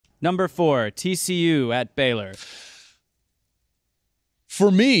Number 4, TCU at Baylor. For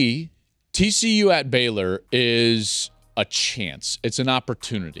me, TCU at Baylor is a chance. It's an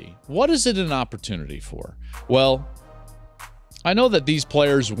opportunity. What is it an opportunity for? Well, I know that these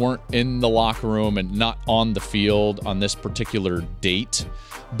players weren't in the locker room and not on the field on this particular date,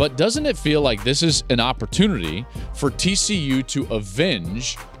 but doesn't it feel like this is an opportunity for TCU to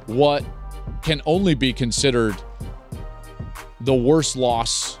avenge what can only be considered the worst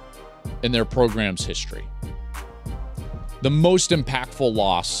loss in their program's history? The most impactful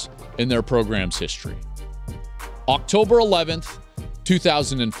loss in their program's history. October 11th,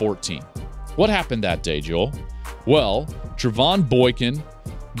 2014. What happened that day, Joel? Well, Trevon Boykin,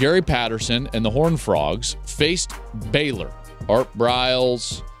 Gary Patterson, and the Horned Frogs faced Baylor. Art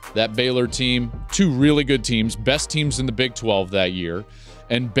Briles, that Baylor team, two really good teams, best teams in the Big 12 that year.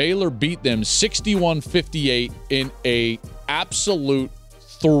 And Baylor beat them 61-58 in a absolute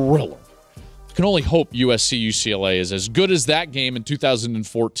thriller. I can only hope USC-UCLA is as good as that game in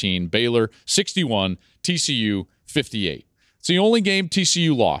 2014. Baylor 61, TCU 58. It's the only game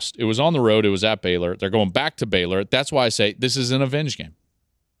TCU lost. It was on the road. It was at Baylor. They're going back to Baylor. That's why I say this is an avenge game.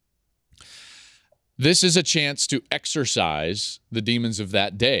 This is a chance to exercise the demons of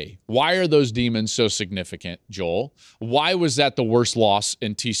that day. Why are those demons so significant, Joel? Why was that the worst loss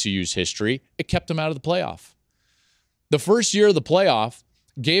in TCU's history? It kept them out of the playoff. The first year of the playoff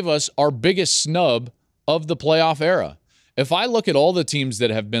gave us our biggest snub of the playoff era. If I look at all the teams that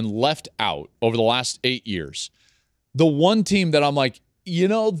have been left out over the last 8 years, the one team that I'm like, you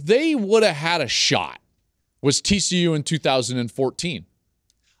know, they would have had a shot was TCU in 2014.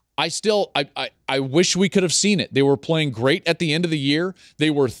 I wish we could have seen it. They were playing great at the end of the year. They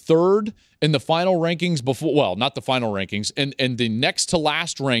were third in the final rankings before, well, not the final rankings, and the next to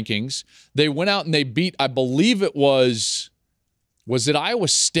last rankings. They went out and they beat, I believe it was it Iowa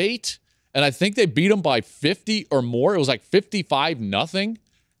State? And I think they beat them by 50 or more. It was like 55-0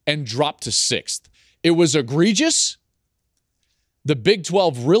 and dropped to sixth. It was egregious. The Big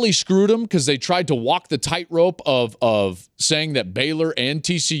 12 really screwed them because they tried to walk the tightrope of saying that Baylor and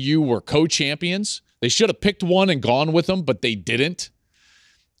TCU were co-champions. They should have picked one and gone with them, but they didn't.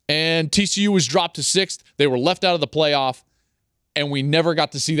 And TCU was dropped to sixth. They were left out of the playoff, and we never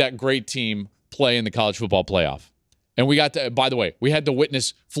got to see that great team play in the college football playoff. And we got to, by the way, we had to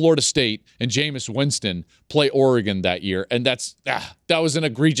witness Florida State and Jameis Winston play Oregon that year. And that was an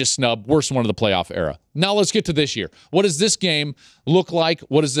egregious snub, worst one of the playoff era. Now let's get to this year. What does this game look like?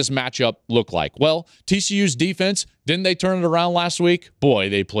 What does this matchup look like? Well, TCU's defense, didn't they turn it around last week? Boy,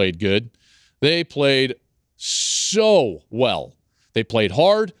 they played good. They played so well. They played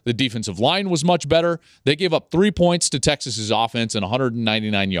hard. The defensive line was much better. They gave up 3 points to Texas's offense and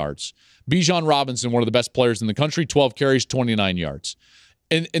 199 yards. Bijan Robinson, one of the best players in the country, 12 carries, 29 yards.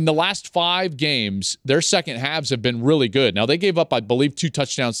 In the last 5 games, their second halves have been really good. Now, they gave up, I believe, 2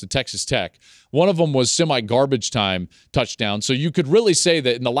 touchdowns to Texas Tech. One of them was semi-garbage time touchdown. So you could really say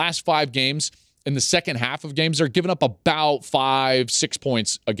that in the last 5 games, in the second half of games, they're giving up about 5-6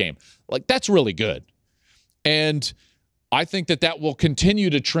 points a game. Like, that's really good. And I think that will continue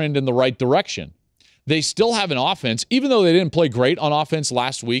to trend in the right direction. They still have an offense, even though they didn't play great on offense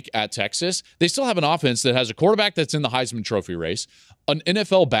last week at Texas, they still have an offense that has a quarterback that's in the Heisman Trophy race, an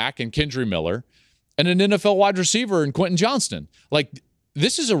NFL back in Kendry Miller, and an NFL wide receiver in Quentin Johnston. Like,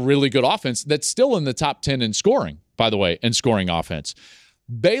 this is a really good offense that's still in the top 10 in scoring, by the way, in scoring offense.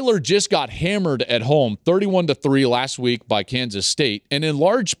 Baylor just got hammered at home 31-3 last week by Kansas State, and in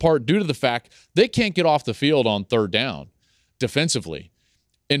large part due to the fact they can't get off the field on third down defensively.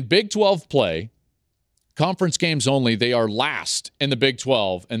 In Big 12 play, conference games only, they are last in the Big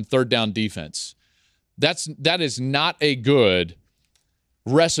 12 in third down defense. That is not a good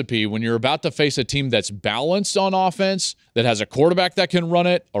recipe when you're about to face a team that's balanced on offense, that has a quarterback that can run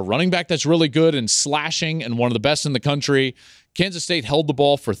it, a running back that's really good and slashing and one of the best in the country. Kansas State held the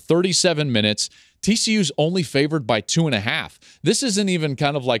ball for 37 minutes. TCU's only favored by 2.5. This isn't even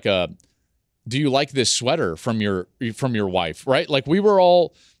kind of like a, do you like this sweater from your wife, right? Like, we were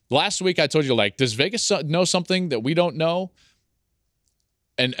all, last week I told you, like, does Vegas know something that we don't know?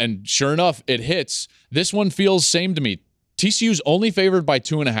 And sure enough, it hits. This one feels same to me. TCU's only favored by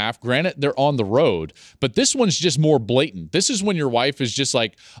 2.5. Granted, they're on the road, but this one's just more blatant. This is when your wife is just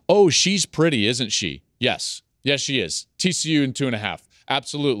like, oh, she's pretty, isn't she? Yes. Yes, she is. TCU in 2.5.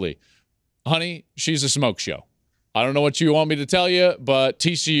 Absolutely. Honey, she's a smoke show. I don't know what you want me to tell you, but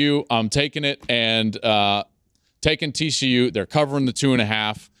TCU, I'm taking it and taking TCU. They're covering the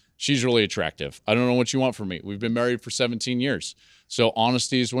 2.5. She's really attractive. I don't know what you want from me. We've been married for 17 years. So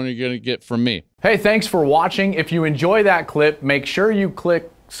honesty is what you're going to get from me. Hey, thanks for watching. If you enjoy that clip, make sure you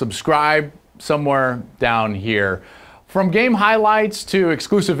click subscribe somewhere down here. From game highlights to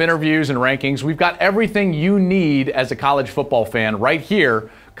exclusive interviews and rankings, we've got everything you need as a college football fan right here.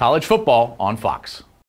 College football on Fox.